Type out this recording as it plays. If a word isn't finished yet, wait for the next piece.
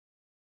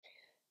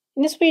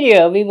In this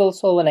video, we will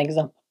solve an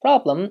example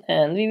problem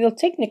and we will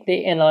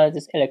technically analyze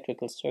this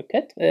electrical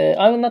circuit.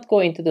 I will not go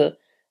into the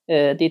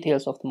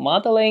details of the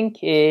modeling.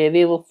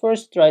 We will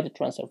first try the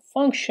transfer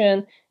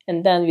function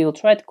and then we will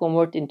try to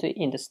convert into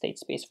in the state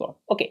space form.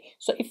 Okay,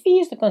 so if we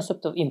use the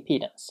concept of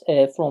impedance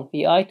from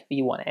Vi to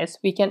V1s,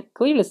 we can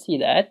clearly see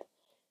that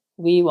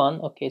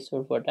V1, okay,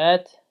 so for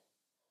that,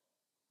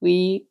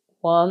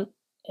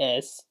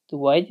 V1s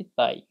divided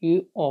by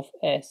U of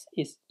S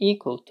is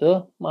equal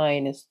to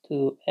minus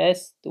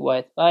 2S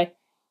divided by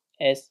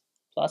S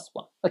plus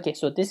 1. Okay,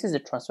 so this is the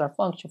transfer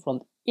function from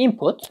the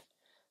input.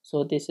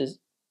 So this is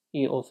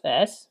U of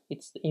S,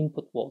 it's the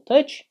input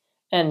voltage,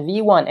 and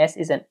V1S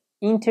is an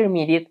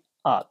intermediate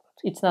output.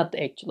 It's not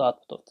the actual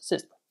output of the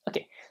system.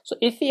 Okay, so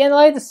if we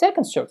analyze the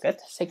second circuit,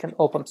 second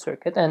op-amp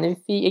circuit, and if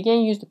we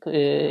again use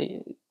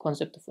the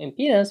concept of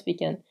impedance, we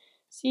can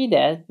see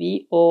that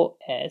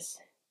VOS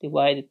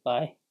divided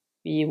by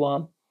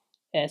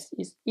V1S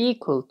is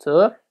equal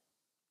to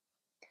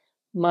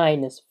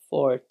minus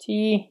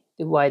 40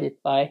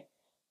 divided by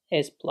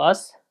S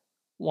plus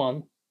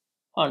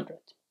 100.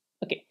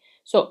 Okay,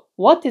 so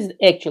what is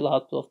the actual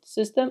output of the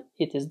system?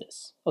 It is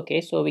this. Okay,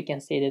 so we can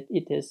say that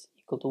it is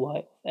equal to Y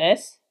of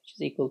S, which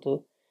is equal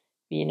to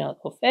V naught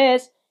of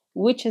S,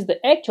 which is the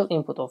actual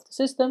input of the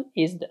system,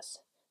 is this.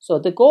 So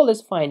the goal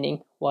is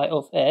finding Y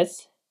of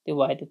S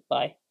divided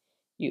by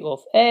U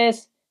of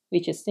S,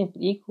 which is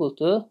simply equal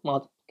to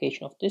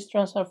multiplication of this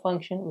transfer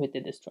function with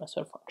this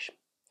transfer function.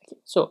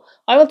 Okay, so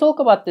I will talk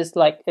about this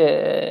like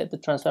the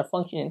transfer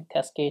function in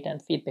cascade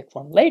and feedback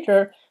form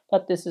later,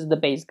 but this is the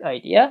basic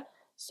idea.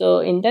 So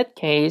in that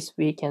case,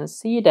 we can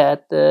see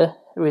that the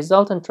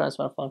resultant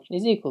transfer function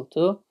is equal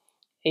to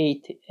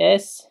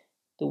 8S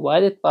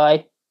divided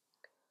by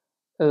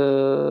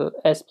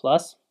S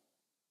plus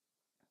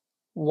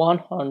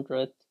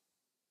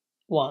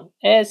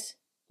 101S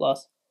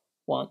plus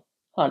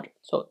 100.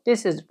 So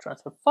this is the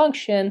transfer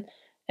function,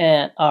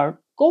 and our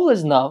goal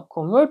is now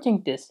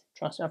converting this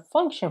transfer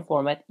function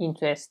format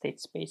into a state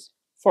space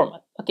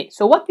format. Okay,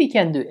 so what we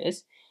can do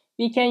is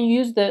we can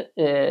use the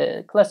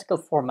classical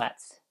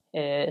formats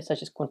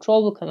such as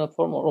controllable canonical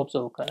form or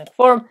observable canonical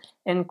form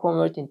and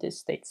convert into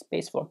state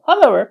space form.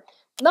 However,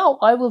 now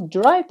I will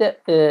derive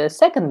the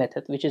second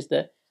method, which is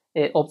the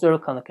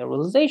observable canonical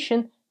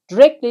realization,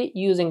 directly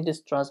using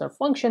this transfer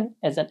function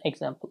as an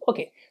example.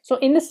 Okay, so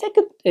in the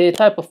second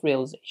type of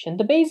realization,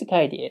 the basic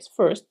idea is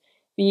first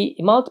we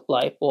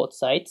multiply both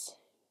sides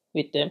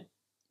with the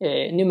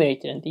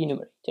numerator and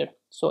denominator.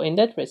 So in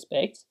that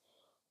respect,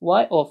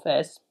 Y of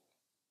S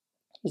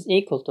is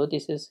equal to,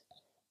 this is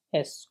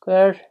S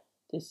square,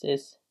 this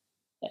is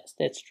S,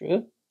 that's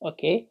true,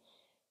 okay,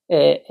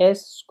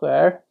 S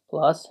square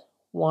plus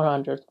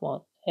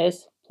 101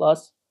 S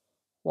plus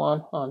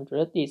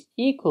 100 is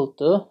equal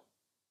to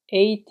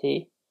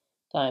 80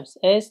 times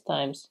S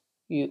times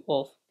U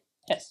of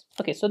S.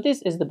 Okay, so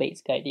this is the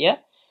basic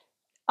idea.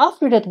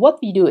 After that,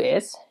 what we do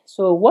is,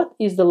 so what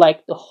is the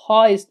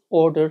highest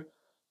order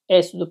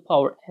S to the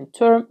power n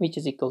term, which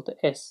is equal to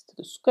S to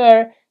the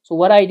square. So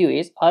what I do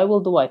is I will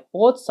divide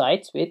both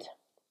sides with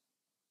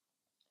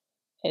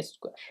S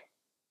square.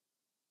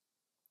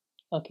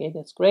 Okay,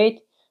 that's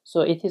great.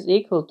 So it is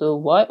equal to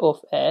Y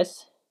of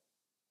S,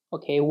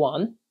 okay,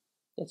 1,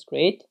 that's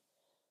great,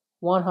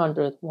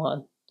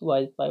 101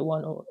 divided by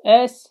 1 over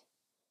S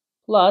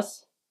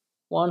plus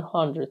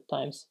 100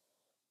 times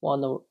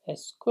 1 over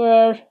S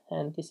square,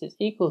 and this is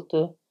equal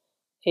to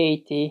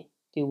 80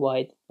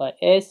 divided by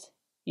S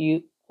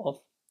U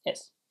of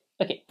S.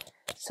 Okay,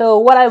 so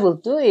what I will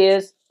do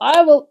is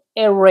I will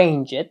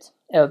arrange it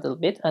a little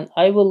bit and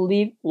I will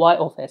leave Y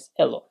of S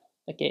alone.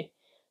 Okay,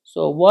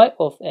 so Y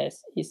of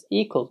S is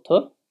equal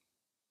to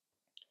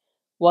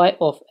Y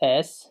of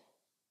S,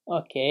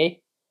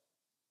 okay,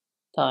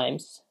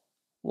 times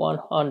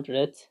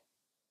 100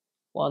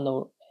 1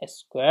 over S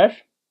square.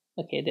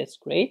 Okay, that's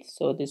great.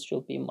 So this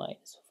should be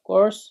minus, of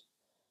course.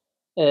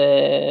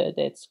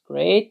 That's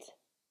great.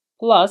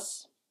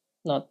 Plus,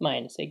 not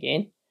minus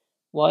again,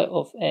 Y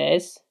of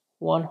S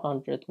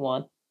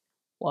 101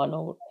 1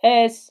 over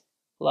S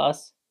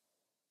plus,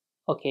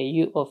 okay,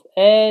 U of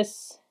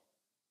S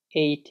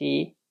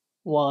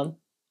 81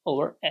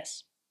 over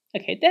S.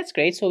 Okay, that's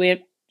great. So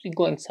we're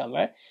going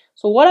somewhere.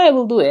 So what I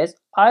will do is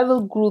I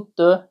will group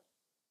the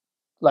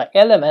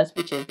elements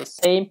which is the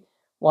same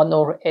 1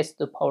 over S to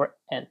the power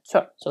n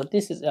term. So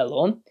this is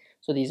alone.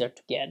 So these are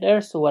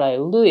together. So what I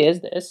will do is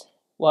this,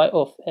 Y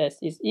of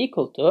S is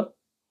equal to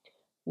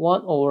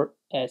 1 over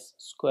S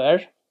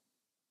square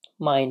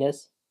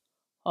minus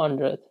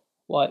 100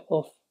 Y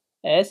of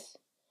S.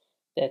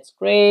 That's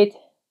great.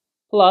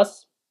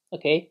 Plus,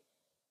 okay,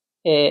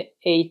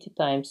 80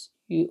 times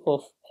U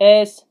of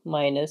S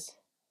minus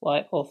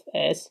Y of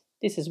S.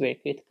 This is very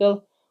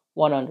critical.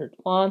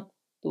 101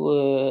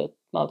 to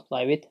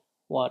multiply with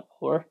 1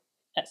 over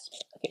S.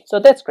 Okay, so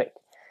that's great.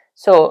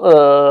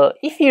 So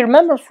if you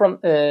remember from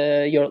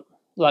your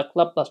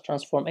Laplace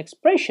transform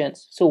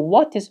expressions, so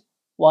what is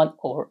 1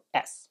 over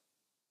S?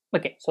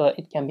 Okay, so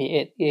it can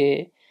be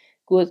a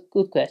good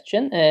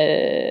question.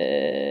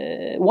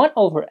 1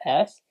 over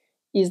S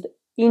is the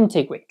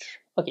integrator.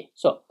 Okay,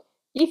 so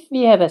if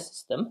we have a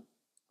system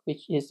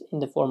which is in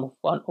the form of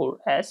 1 over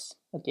s,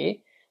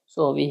 okay,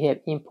 so we have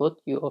input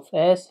u of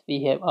s,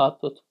 we have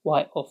output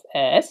y of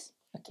s,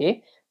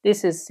 okay,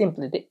 this is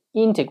simply the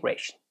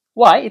integration.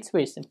 Why? It's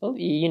very simple,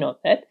 you know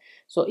that.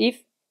 So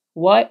if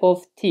y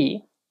of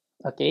t,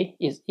 okay,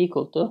 is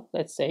equal to,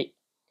 let's say,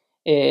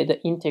 the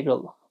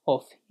integral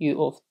of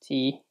u of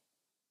t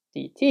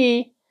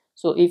dt,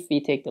 so if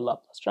we take the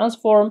Laplace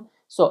transform,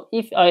 so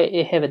if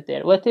I have a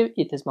derivative,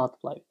 it is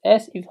multiplied with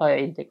s. If I have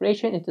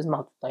integration, it is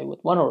multiplied with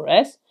 1 over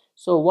s.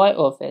 So y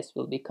of s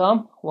will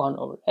become 1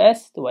 over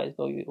s divided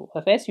by u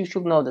of s. You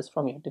should know this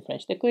from your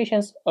differential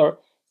equations or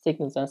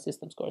signals and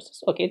systems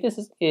courses. Okay, this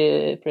is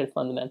pretty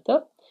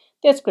fundamental.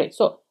 That's great.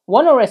 So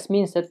 1 over s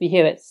means that we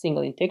have a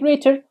single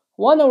integrator.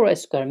 1 over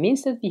s squared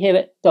means that we have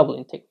a double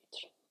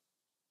integrator.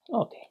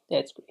 Okay,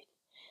 that's great.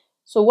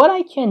 So what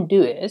I can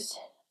do is,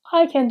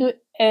 I can do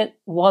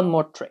one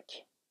more trick.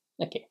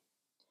 Okay,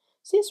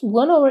 since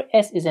 1 over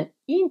s is an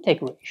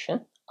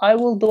integration, I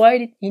will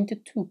divide it into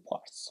two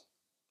parts.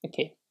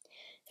 Okay,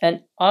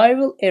 and I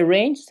will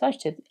arrange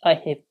such that I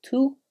have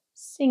two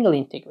single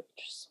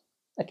integrators.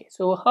 Okay,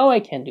 so how I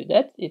can do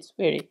that? It's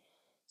very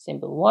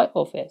simple. Y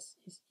of s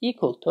is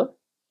equal to,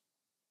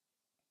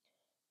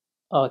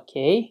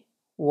 okay,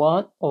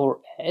 1 over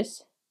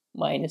s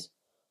minus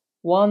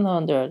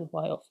 100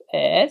 y of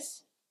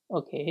s,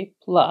 okay,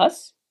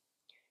 plus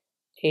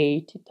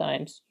 80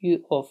 times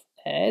u of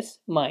s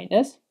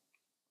minus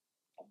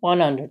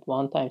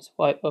 101 times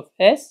y of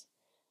s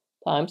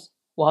times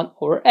 1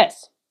 over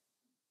s.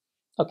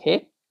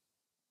 Okay,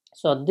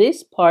 so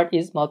this part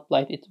is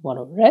multiplied with 1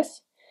 over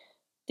s,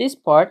 this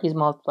part is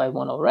multiplied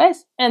 1 over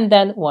s, and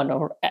then 1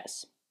 over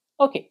s.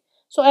 Okay,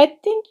 so I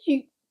think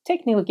you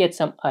technically get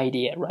some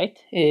idea, right?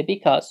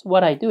 Because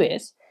what I do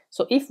is,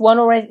 so if 1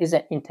 over s is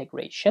an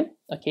integration,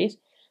 okay,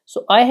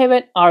 so I have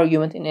an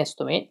argument in s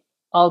domain,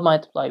 I'll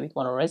multiply with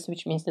 1 over s,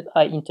 which means that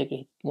I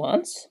integrate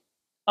once.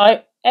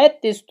 I add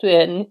this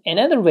to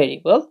another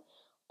variable,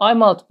 I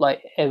multiply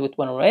with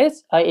 1 over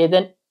s, I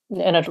add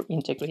another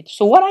integrator.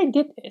 So what I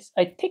did is,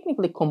 I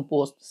technically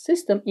composed the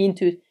system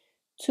into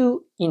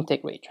two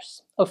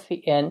integrators.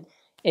 Okay, and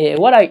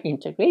what I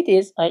integrate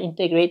is, I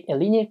integrate a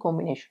linear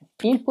combination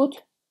of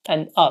input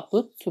and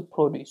output to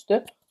produce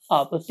the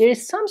output. There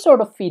is some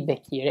sort of feedback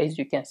here, as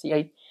you can see.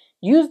 I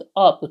used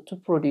output to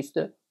produce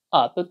the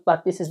output,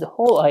 but this is the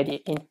whole idea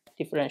in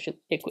differential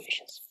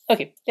equations.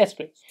 Okay, that's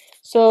great.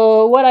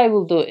 So what I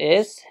will do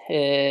is,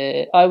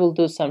 I will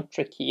do some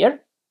trick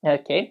here.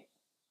 Okay,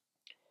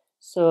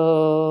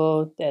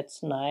 so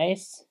that's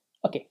nice.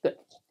 Okay, good.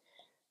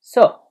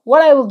 So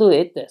what I will do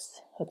is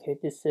this. Okay,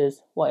 this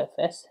is y of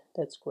s.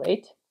 That's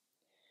great.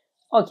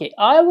 Okay,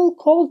 I will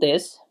call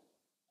this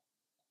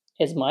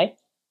as my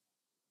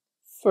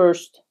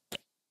first.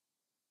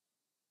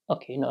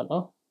 Okay,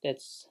 no,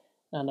 that's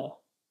no,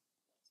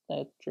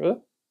 not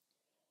true.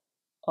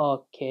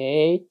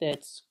 Okay,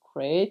 that's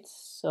great.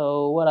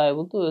 So what I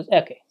will do is,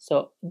 okay,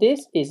 so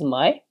this is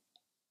my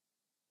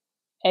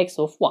x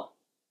of 1.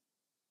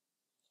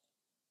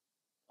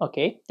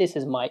 Okay, this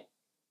is my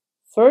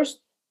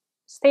first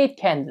state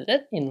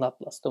candidate in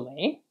Laplace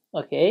domain.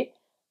 Okay,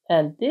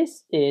 and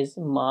this is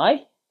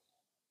my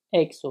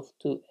x of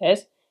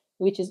 2s,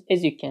 which is,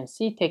 as you can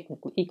see,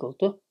 technically equal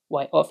to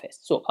y of s.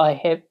 So I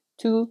have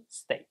two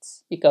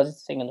states. Because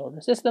it's a second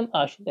order system,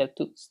 I should have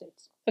two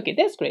states. Okay,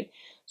 that's great.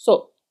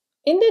 So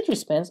in that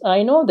respect,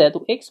 I know that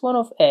x1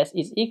 of s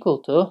is equal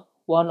to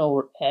 1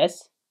 over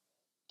s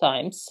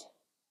times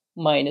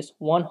minus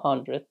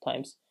 100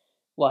 times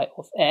y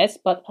of s,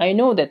 but I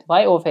know that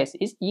y of s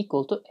is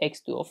equal to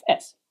x2 of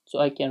s. So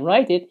I can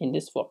write it in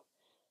this form.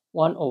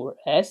 1 over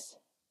s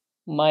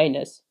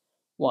minus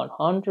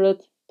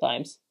 100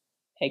 times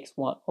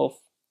x1 of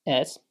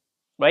s,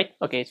 right?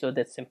 Okay, so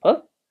that's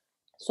simple.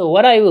 So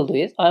what I will do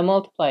is, I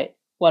multiply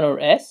 1 over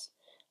s,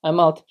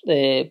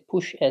 I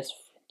push s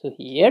to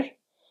here.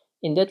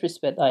 In that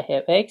respect, I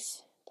have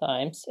x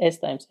times s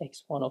times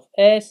x1 of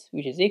s,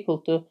 which is equal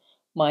to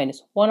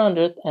minus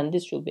 100, and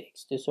this should be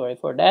x2, sorry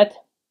for that.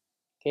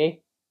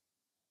 Okay,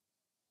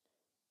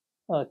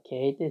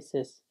 okay, this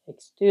is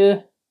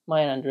x2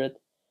 minus 100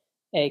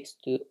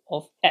 x2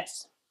 of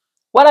s.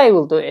 What I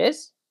will do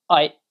is,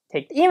 I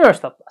take the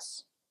inverse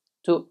Laplace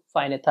to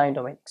find a time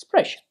domain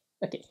expression.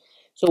 Okay,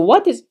 so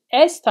what is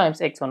s times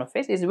x1 of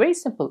s? Is very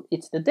simple,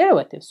 it's the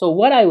derivative. So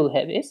what I will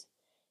have is,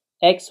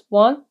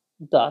 x1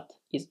 dot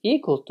is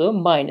equal to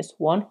minus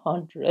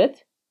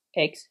 100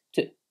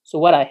 x2. So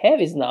what I have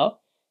is now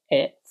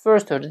a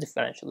first order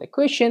differential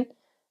equation,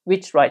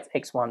 which writes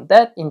x1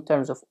 dot in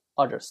terms of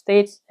other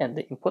states, and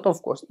the input,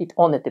 of course, it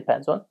only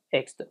depends on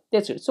x2.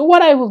 That's it. So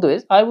what I will do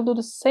is, I will do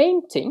the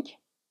same thing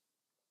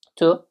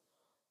to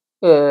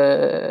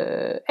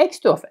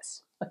x2 of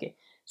s. Okay,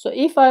 so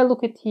if I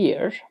look at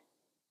here,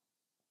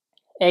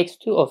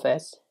 x2 of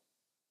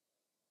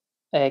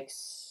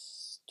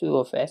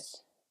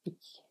s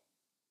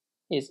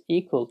is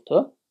equal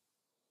to,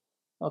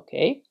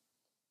 okay,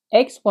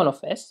 x1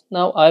 of s.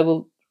 Now I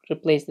will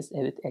replace this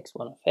with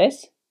x1 of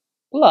s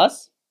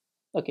plus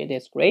Okay,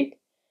 that's great.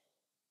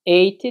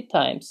 80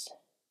 times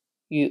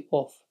u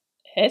of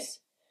s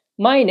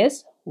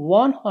minus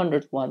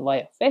 101 y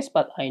of s,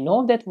 but I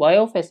know that y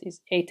of s is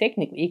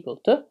technically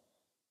equal to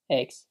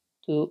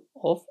x2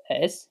 of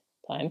s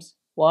times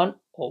 1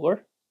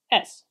 over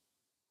s.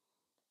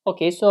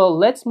 Okay, so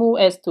let's move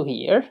s to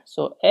here.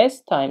 So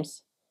s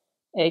times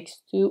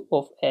x2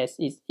 of s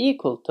is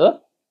equal to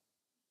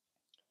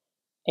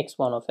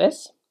x1 of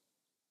s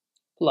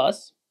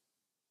plus,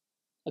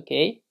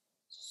 okay,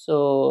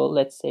 so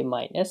let's say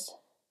minus,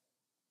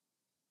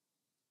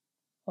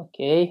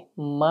 okay,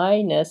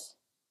 minus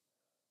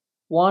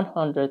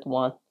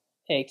 101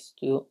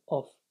 x2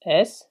 of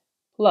s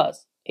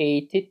plus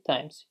 80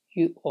 times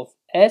u of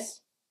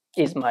s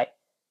is my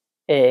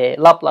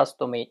Laplace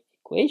domain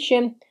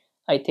equation.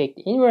 I take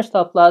the inverse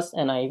Laplace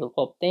and I will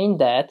obtain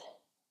that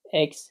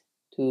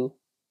x2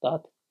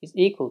 dot is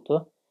equal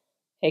to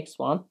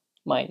x1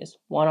 minus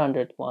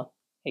 101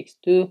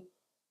 x2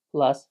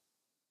 plus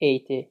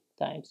 80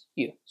 times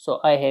u. So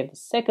I have the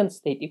second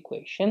state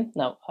equation.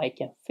 Now I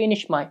can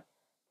finish my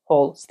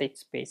whole state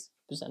space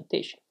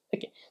representation.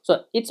 Okay,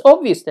 so it's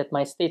obvious that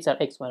my states are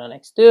x1 and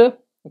x2.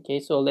 Okay,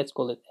 so let's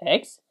call it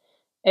x.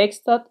 X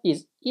dot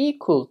is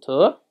equal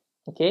to,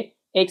 okay,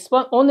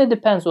 x1 only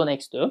depends on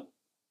x2,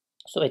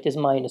 so it is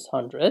minus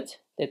 100.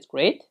 That's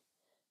great.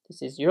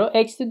 This is 0.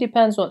 x2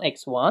 depends on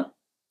x1.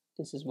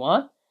 This is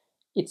 1.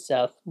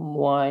 Itself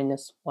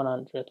minus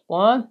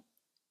 101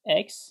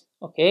 x.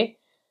 Okay,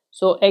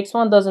 so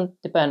x1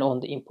 doesn't depend on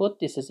the input.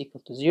 This is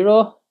equal to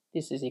 0.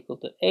 This is equal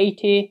to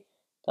 80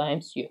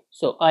 times u.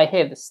 So I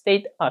have the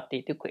state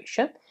update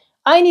equation.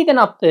 I need an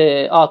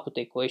output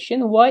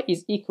equation. Y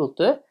is equal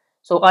to,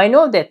 so I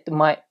know that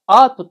my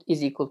output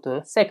is equal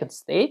to second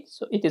state.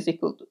 So it is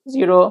equal to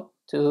 0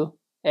 to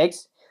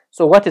x.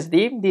 So what is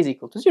d? D is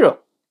equal to 0.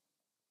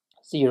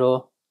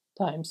 0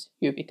 times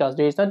u, because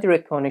there is no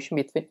direct connection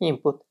between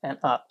input and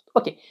output.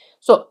 Okay,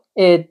 so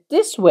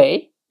this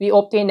way we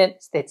obtain a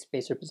state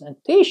space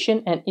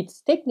representation, and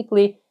it's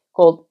technically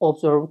called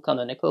observed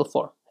canonical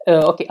form.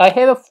 Okay, I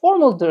have a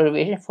formal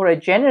derivation for a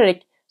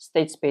generic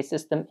state space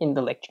system in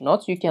the lecture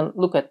notes. You can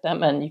look at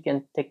them and you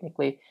can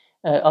technically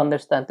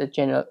understand the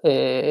general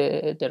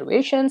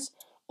derivations.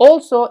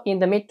 Also, in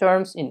the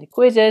midterms, in the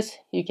quizzes,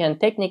 you can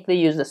technically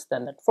use the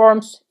standard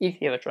forms.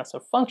 If you have a transfer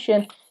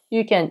function,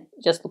 you can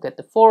just look at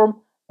the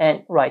form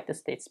and write the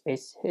state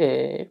space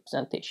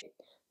representation.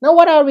 Now,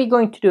 what are we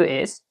going to do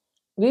is,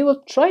 we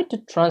will try to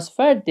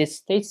transfer this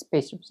state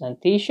space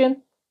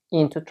representation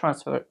into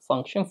transfer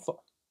function form.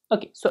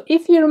 Okay, so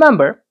if you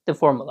remember the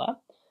formula,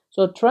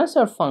 so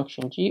transfer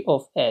function g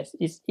of s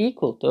is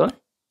equal to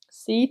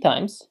c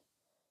times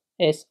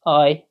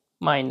si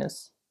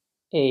minus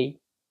a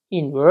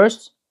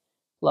inverse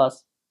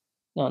plus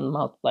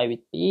multiply with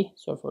b.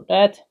 So for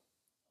that,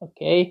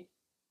 okay,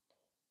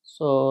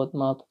 so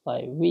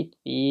multiply with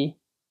b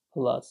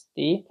plus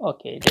d.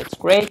 Okay, that's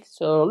great.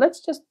 So let's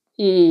just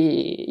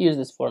use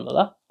this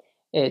formula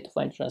to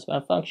find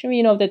transfer function.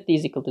 We know that d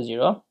is equal to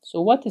 0.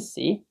 So what is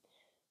c?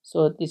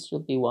 So this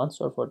should be 1.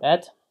 So for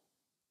that,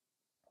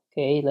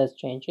 okay, let's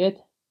change it.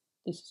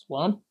 This is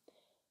 1.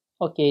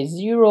 Okay,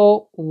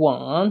 0,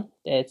 1.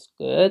 That's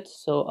good.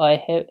 So I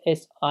have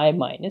si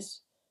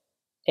minus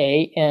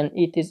a, and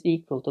it is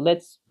equal to,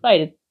 let's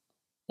write it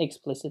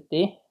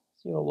explicitly,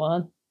 0,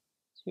 1,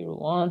 0,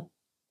 1.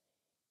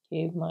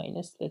 Okay,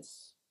 minus,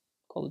 let's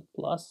call it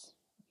plus.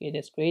 Okay,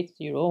 that's great.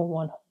 0,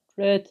 100.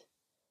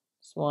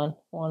 This one,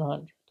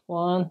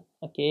 101.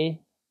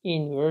 Okay,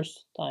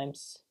 inverse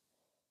times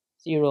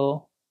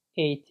 0,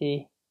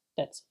 80.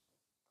 That's it.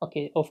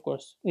 Okay, of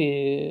course,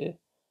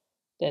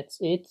 that's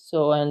it.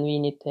 So, and we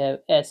need to have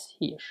s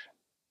here.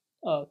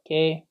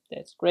 Okay,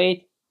 that's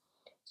great.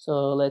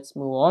 So let's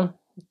move on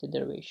to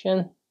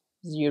derivation.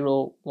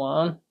 0,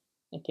 1.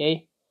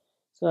 Okay,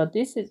 so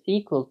this is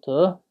equal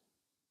to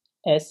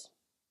s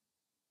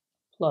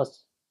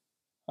plus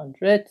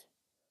 100.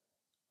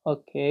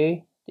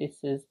 Okay,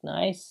 this is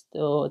nice.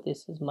 So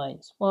this is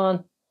minus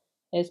 1.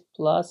 S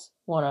plus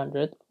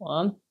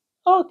 101.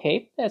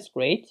 Okay, that's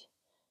great.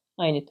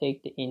 I need to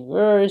take the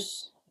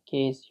inverse.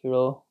 Okay,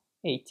 0,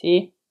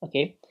 80.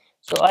 Okay,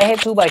 so I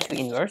have 2 by 2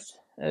 inverse.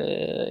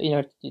 In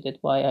order to do that,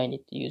 I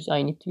need to use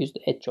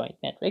the adjoint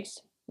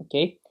matrix.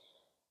 Okay,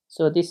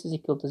 so this is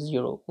equal to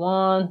 0,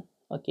 1.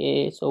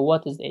 Okay, so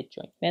what is the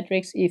adjoint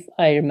matrix? If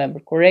I remember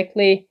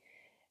correctly,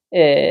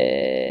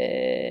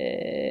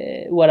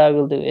 what I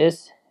will do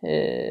is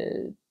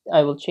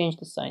I will change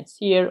the signs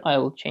here. I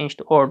will change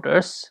the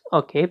orders.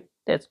 Okay,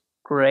 that's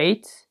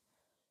great.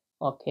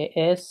 Okay,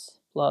 s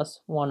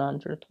plus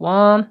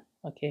 101.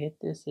 Okay,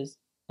 this is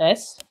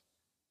s.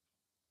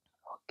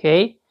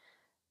 Okay,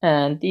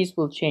 and these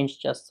will change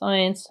just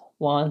signs.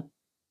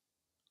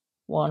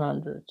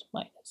 100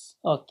 minus.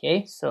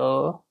 Okay,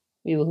 so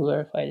we will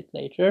verify it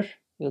later.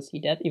 We'll see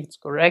that if it's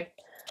correct.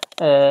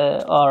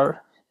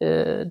 Our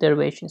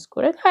derivation is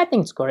correct. I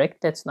think it's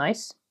correct. That's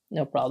nice.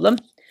 No problem.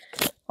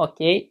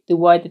 Okay,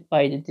 divided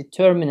by the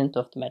determinant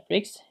of the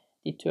matrix.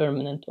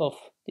 Determinant of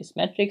this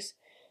matrix,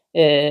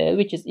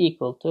 which is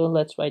equal to,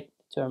 let's write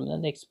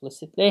determinant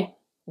explicitly.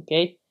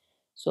 Okay,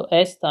 so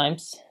s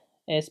times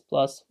s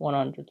plus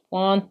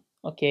 101,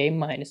 okay,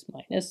 minus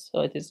minus,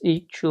 so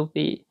it should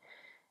be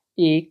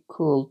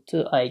equal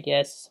to, I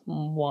guess,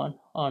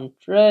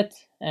 100,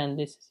 and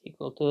this is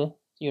equal to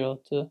 0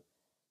 to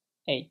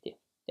 80.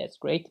 That's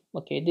great.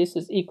 Okay, this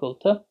is equal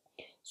to,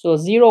 so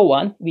 0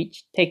 1,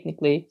 which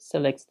technically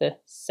selects the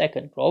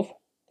second row,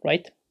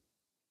 right?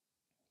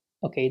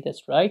 Okay,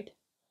 that's right,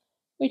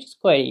 which is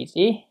quite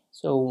easy.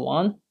 So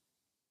 1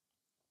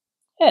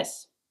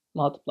 s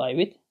multiply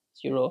with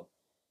 0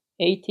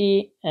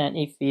 80, and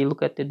if we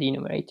look at the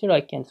denominator,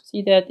 I can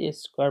see that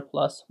is square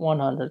plus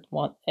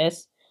 101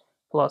 s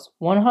plus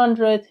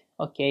 100.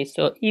 Okay,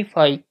 so if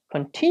I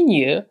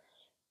continue,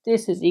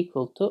 this is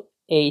equal to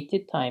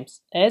 80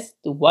 times s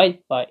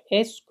divided by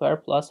s square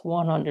plus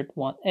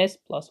 101 s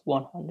plus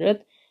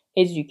 100.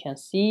 As you can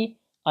see,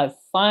 I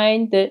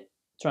find the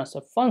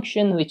transfer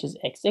function which is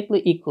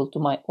exactly equal to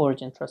my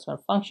origin transfer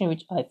function,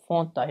 which I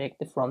found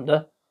directly from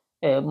the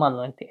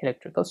manual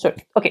electrical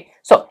circuit. Okay,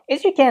 so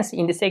as you can see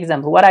in this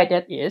example, what I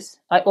did is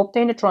I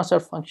obtained a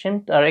transfer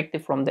function directly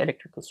from the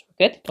electrical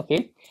circuit.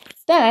 Okay,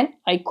 then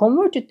I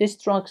converted this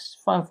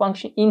transfer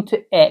function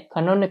into a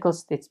canonical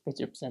state space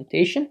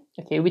representation,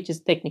 okay, which is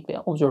technically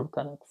an observable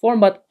canonical form,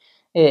 but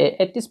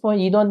at this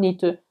point you don't need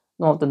to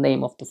know the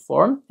name of the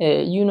form.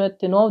 You need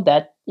to know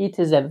that it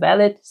is a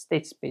valid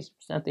state space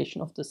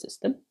representation of the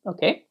system.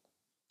 Okay,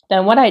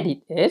 then what I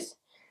did is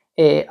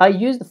I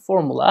used the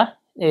formula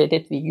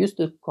that we used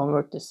to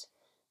convert this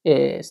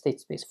state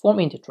space form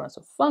into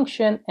transfer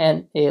function,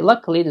 and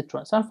luckily the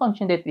transfer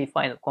function that we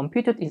finally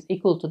computed is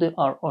equal to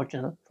our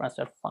original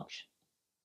transfer function.